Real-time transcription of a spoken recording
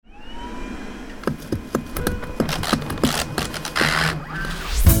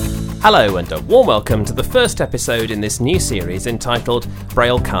Hello and a warm welcome to the first episode in this new series entitled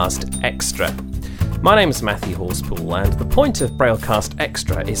Braillecast Extra. My name is Matthew Horspool, and the point of Braillecast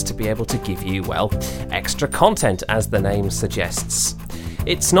Extra is to be able to give you, well, extra content as the name suggests.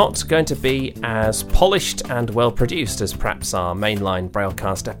 It's not going to be as polished and well produced as perhaps our mainline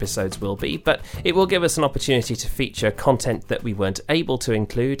Braillecast episodes will be, but it will give us an opportunity to feature content that we weren't able to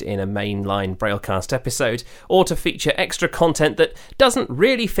include in a mainline Braillecast episode, or to feature extra content that doesn't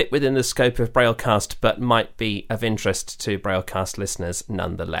really fit within the scope of Braillecast but might be of interest to Braillecast listeners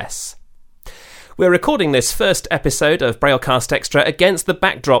nonetheless. We're recording this first episode of Braillecast Extra against the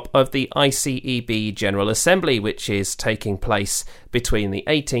backdrop of the ICEB General Assembly, which is taking place between the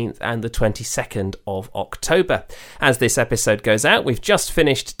 18th and the 22nd of October. As this episode goes out, we've just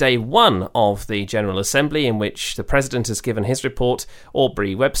finished day one of the General Assembly, in which the President has given his report.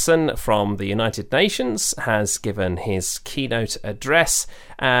 Aubrey Webson from the United Nations has given his keynote address.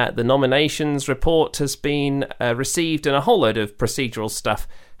 The nominations report has been received, and a whole load of procedural stuff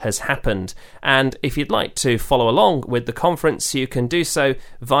has happened. And if you'd like to follow along with the conference, you can do so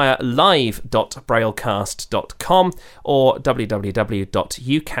via live.braillecast.com or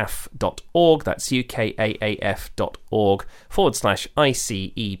www.ucaf.org, that's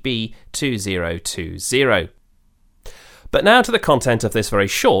ukaaf.org/ICEB 2020. But now to the content of this very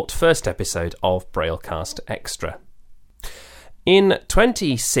short first episode of Braillecast Extra. In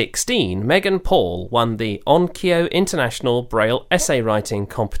 2016, Megan Paul won the Onkyo International Braille Essay Writing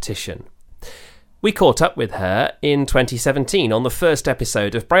Competition. We caught up with her in 2017 on the first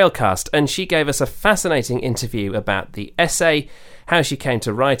episode of Braillecast, and she gave us a fascinating interview about the essay, how she came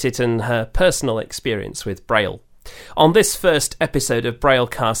to write it, and her personal experience with Braille. On this first episode of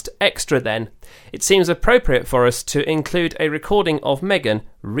Braillecast Extra, then, it seems appropriate for us to include a recording of Megan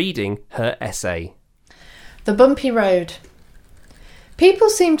reading her essay. The Bumpy Road. People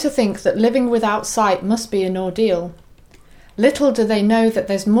seem to think that living without sight must be an ordeal. Little do they know that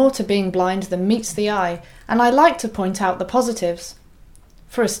there's more to being blind than meets the eye, and I like to point out the positives.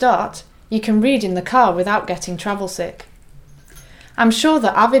 For a start, you can read in the car without getting travel sick. I'm sure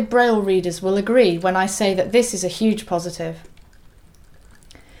that avid Braille readers will agree when I say that this is a huge positive.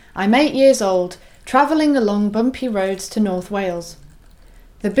 I'm 8 years old, travelling along bumpy roads to North Wales.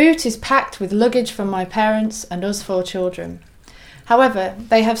 The boot is packed with luggage from my parents and us 4 children. However,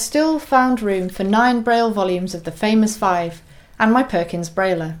 they have still found room for 9 Braille volumes of the famous 5 and my Perkins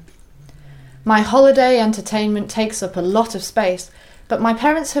Brailler. My holiday entertainment takes up a lot of space, but my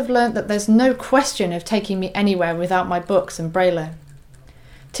parents have learnt that there's no question of taking me anywhere without my books and Brailler.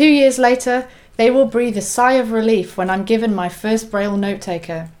 2 years later, they will breathe a sigh of relief when I'm given my first Braille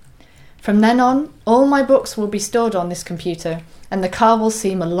note-taker. From then on, all my books will be stored on this computer, and the car will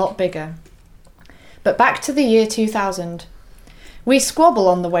seem a lot bigger. But back to the year 2000. We squabble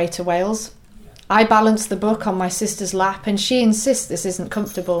on the way to Wales. I balance the book on my sister's lap, and she insists this isn't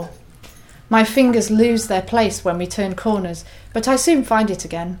comfortable. My fingers lose their place when we turn corners, but I soon find it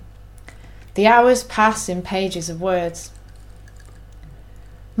again. The hours pass in pages of words.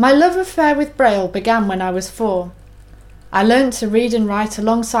 My love affair with Braille began when I was 4. I learnt to read and write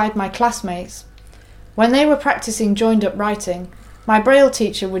alongside my classmates. When they were practicing joined-up writing, my Braille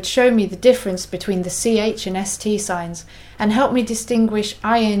teacher would show me the difference between the CH and ST signs and help me distinguish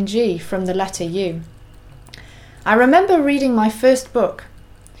ING from the letter U. I remember reading my first book.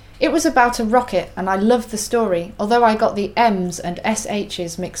 It was about a rocket, and I loved the story, although I got the M's and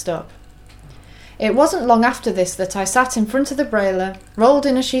SH's mixed up. It wasn't long after this that I sat in front of the Brailler, rolled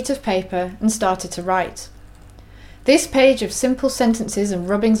in a sheet of paper, and started to write. This page of simple sentences and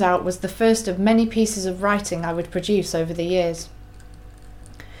rubbings out was the first of many pieces of writing I would produce over the years.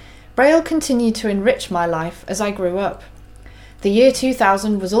 Braille continued to enrich my life as I grew up. The year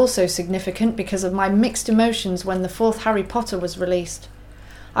 2000 was also significant because of my mixed emotions when the 4th Harry Potter was released.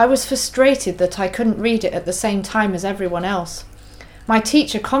 I was frustrated that I couldn't read it at the same time as everyone else. My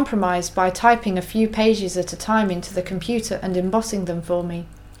teacher compromised by typing a few pages at a time into the computer and embossing them for me.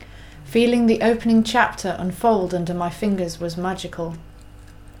 Feeling the opening chapter unfold under my fingers was magical.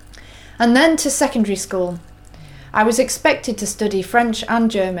 And then to secondary school. I was expected to study French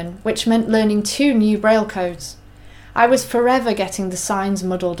and German, which meant learning 2 new Braille codes. I was forever getting the signs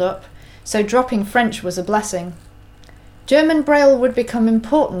muddled up, so dropping French was a blessing. German Braille would become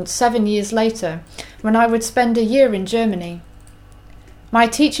important 7 years later, when I would spend a year in Germany. My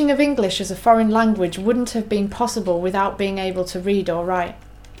teaching of English as a foreign language wouldn't have been possible without being able to read or write.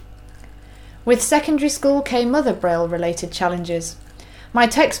 With secondary school came other Braille-related challenges. My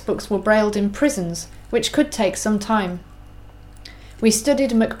textbooks were brailled in prisons, which could take some time. We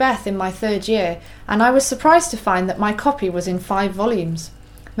studied Macbeth in my 3rd year, and I was surprised to find that my copy was in 5 volumes.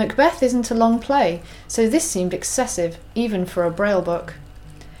 Macbeth isn't a long play, so this seemed excessive, even for a Braille book.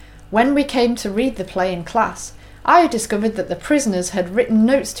 When we came to read the play in class, I discovered that the prisoners had written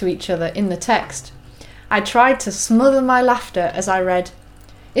notes to each other in the text. I tried to smother my laughter as I read,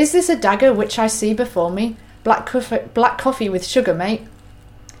 "Is this a dagger which I see before me? Black coffee with sugar, mate."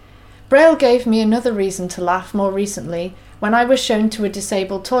 Braille gave me another reason to laugh more recently when I was shown to a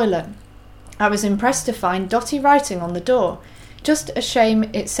disabled toilet. I was impressed to find dotty writing on the door. Just a shame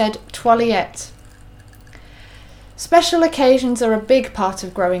it said toilette. Special occasions are a big part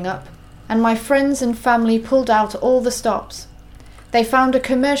of growing up, and my friends and family pulled out all the stops. They found a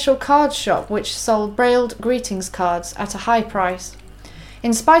commercial card shop which sold brailled greetings cards at a high price.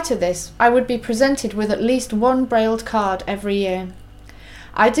 In spite of this, I would be presented with at least one brailled card every year.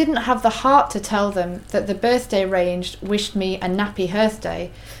 I didn't have the heart to tell them that the birthday range wished me a nappy hearthday,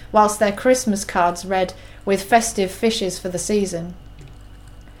 whilst their Christmas cards read, "with festive fishes for the season."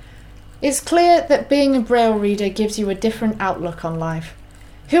 It's clear that being a Braille reader gives you a different outlook on life.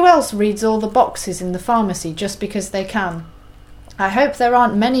 Who else reads all the boxes in the pharmacy just because they can? I hope there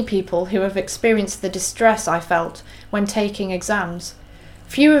aren't many people who have experienced the distress I felt when taking exams.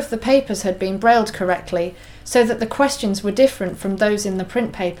 Few of the papers had been brailled correctly, so that the questions were different from those in the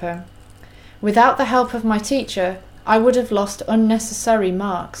print paper. Without the help of my teacher, I would have lost unnecessary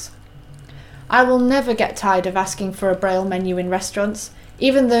marks. I will never get tired of asking for a Braille menu in restaurants,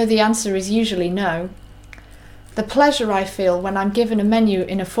 even though the answer is usually no. The pleasure I feel when I'm given a menu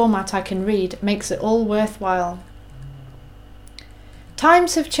in a format I can read makes it all worthwhile.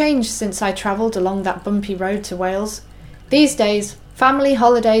 Times have changed since I travelled along that bumpy road to Wales. These days, family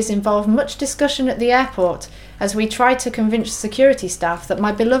holidays involve much discussion at the airport as we try to convince security staff that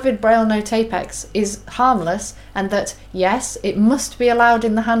my beloved Braille Note Apex is harmless and that, yes, it must be allowed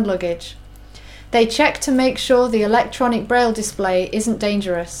in the hand luggage. They check to make sure the electronic Braille display isn't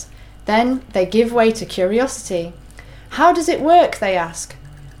dangerous. Then they give way to curiosity. "How does it work?" they ask.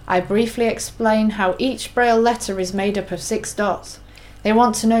 I briefly explain how each Braille letter is made up of 6 dots. They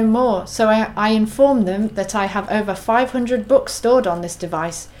want to know more, so I inform them that I have over 500 books stored on this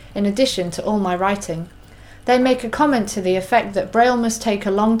device, in addition to all my writing. They make a comment to the effect that Braille must take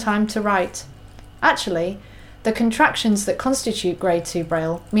a long time to write. Actually, the contractions that constitute Grade 2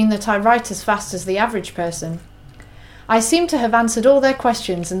 Braille mean that I write as fast as the average person. I seem to have answered all their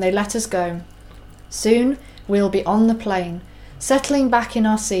questions and they let us go. Soon we'll be on the plane, settling back in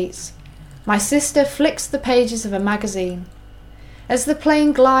our seats. My sister flicks the pages of a magazine. As the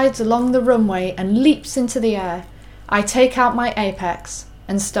plane glides along the runway and leaps into the air, I take out my Apex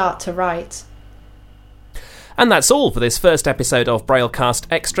and start to write. And that's all for this first episode of Braillecast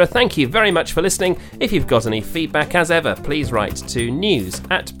Extra. Thank you very much for listening. If you've got any feedback, as ever, please write to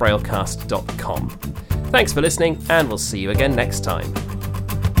news@braillecast.com. Thanks for listening, and we'll see you again next time.